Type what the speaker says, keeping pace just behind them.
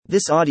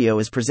This audio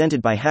is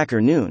presented by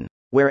Hacker Noon,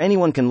 where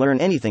anyone can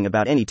learn anything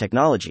about any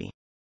technology.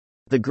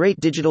 The Great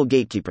Digital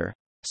Gatekeeper.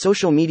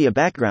 Social media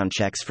background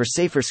checks for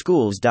safer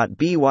schools. By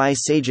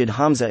Sajid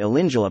Hamza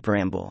Ilinjala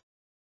Parambil.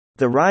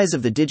 The rise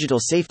of the digital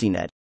safety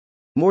net.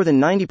 More than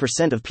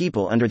 90% of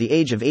people under the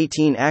age of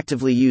 18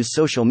 actively use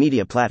social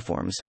media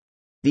platforms.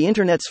 The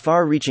internet's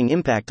far-reaching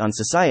impact on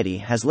society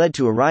has led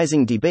to a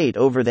rising debate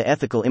over the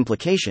ethical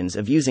implications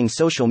of using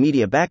social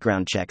media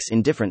background checks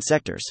in different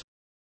sectors.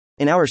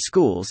 In our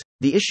schools,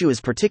 the issue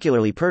is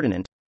particularly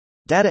pertinent.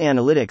 Data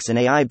analytics and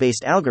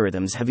AI-based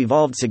algorithms have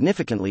evolved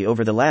significantly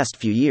over the last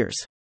few years.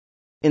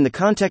 In the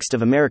context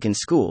of American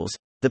schools,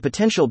 the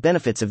potential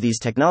benefits of these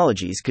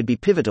technologies could be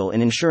pivotal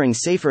in ensuring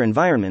safer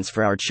environments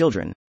for our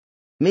children.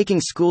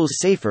 Making schools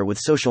safer with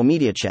social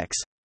media checks.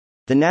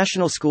 The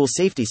National School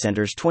Safety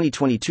Center's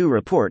 2022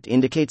 report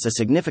indicates a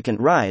significant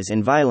rise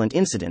in violent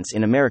incidents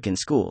in American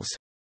schools.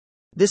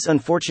 This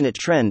unfortunate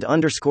trend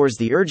underscores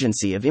the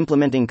urgency of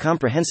implementing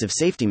comprehensive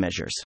safety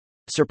measures.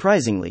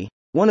 Surprisingly,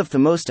 one of the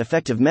most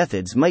effective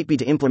methods might be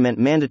to implement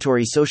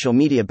mandatory social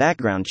media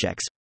background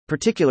checks,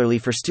 particularly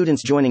for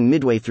students joining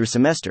midway through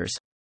semesters.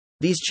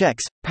 These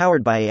checks,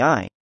 powered by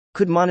AI,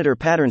 could monitor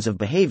patterns of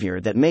behavior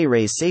that may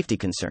raise safety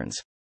concerns.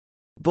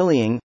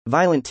 Bullying,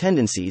 violent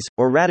tendencies,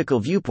 or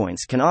radical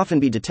viewpoints can often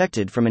be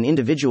detected from an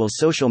individual's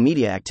social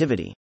media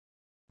activity.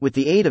 With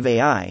the aid of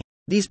AI,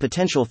 these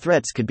potential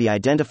threats could be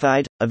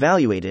identified,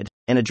 evaluated,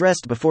 and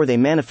addressed before they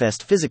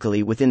manifest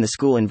physically within the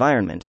school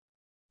environment.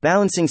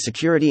 Balancing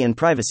security and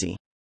privacy.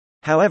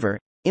 However,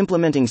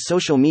 implementing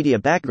social media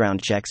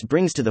background checks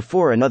brings to the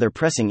fore another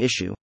pressing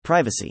issue: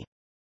 privacy.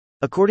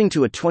 According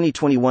to a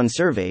 2021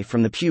 survey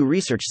from the Pew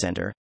Research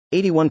Center,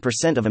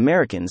 81% of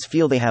Americans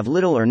feel they have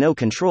little or no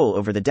control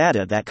over the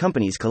data that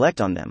companies collect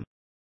on them.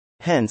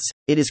 Hence,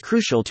 it is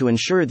crucial to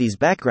ensure these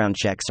background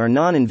checks are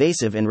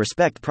non-invasive and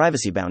respect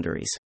privacy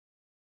boundaries.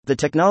 The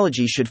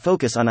technology should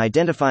focus on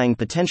identifying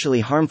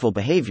potentially harmful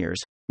behaviors,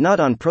 not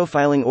on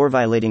profiling or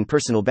violating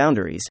personal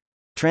boundaries.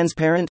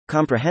 Transparent,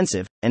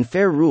 comprehensive, and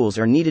fair rules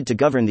are needed to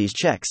govern these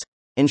checks,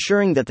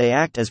 ensuring that they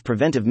act as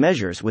preventive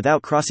measures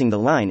without crossing the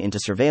line into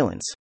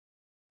surveillance.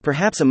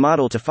 Perhaps a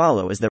model to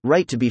follow is the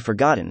right to be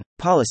forgotten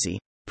policy,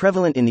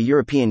 prevalent in the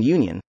European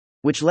Union,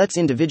 which lets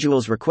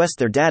individuals request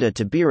their data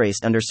to be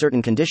erased under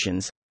certain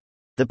conditions.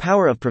 The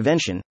power of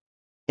prevention.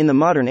 In the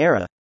modern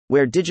era,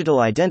 where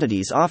digital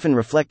identities often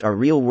reflect our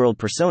real-world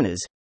personas,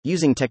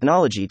 using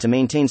technology to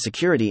maintain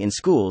security in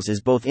schools is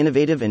both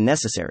innovative and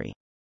necessary.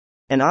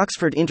 An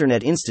Oxford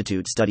Internet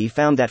Institute study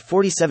found that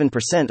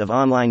 47% of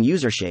online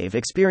users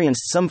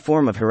experienced some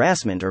form of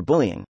harassment or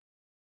bullying.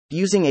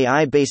 Using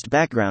AI-based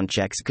background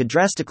checks could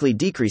drastically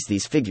decrease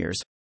these figures,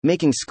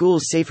 making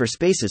schools safer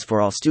spaces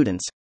for all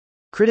students.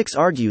 Critics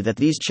argue that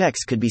these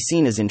checks could be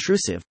seen as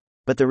intrusive,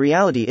 but the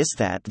reality is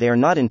that they are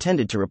not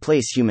intended to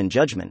replace human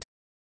judgment.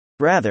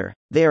 Rather,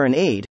 they are an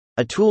aid,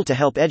 a tool to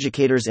help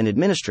educators and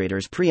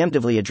administrators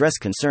preemptively address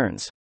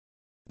concerns.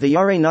 They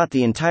are not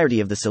the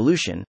entirety of the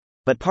solution,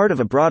 but part of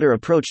a broader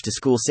approach to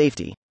school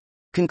safety.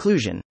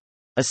 Conclusion.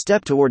 A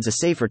step towards a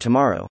safer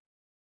tomorrow.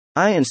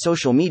 AI and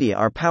social media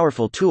are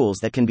powerful tools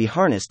that can be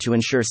harnessed to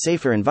ensure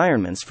safer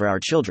environments for our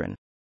children.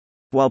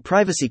 While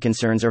privacy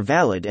concerns are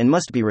valid and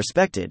must be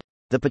respected,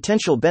 the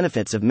potential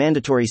benefits of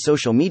mandatory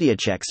social media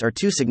checks are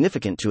too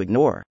significant to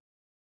ignore.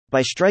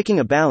 By striking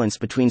a balance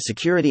between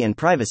security and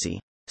privacy,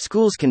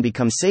 schools can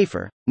become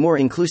safer, more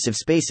inclusive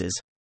spaces.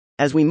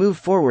 As we move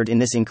forward in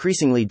this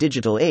increasingly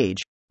digital age,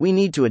 we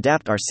need to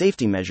adapt our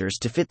safety measures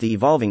to fit the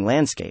evolving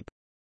landscape.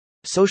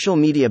 Social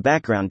media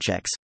background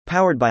checks,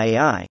 powered by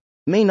AI,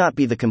 may not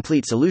be the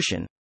complete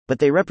solution, but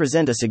they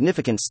represent a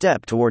significant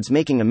step towards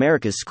making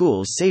America's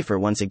schools safer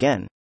once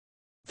again.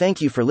 Thank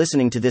you for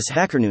listening to this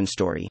HackerNoon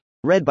story,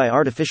 read by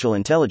Artificial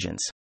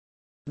Intelligence.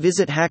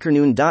 Visit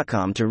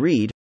hackernoon.com to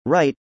read,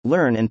 write,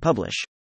 learn, and publish.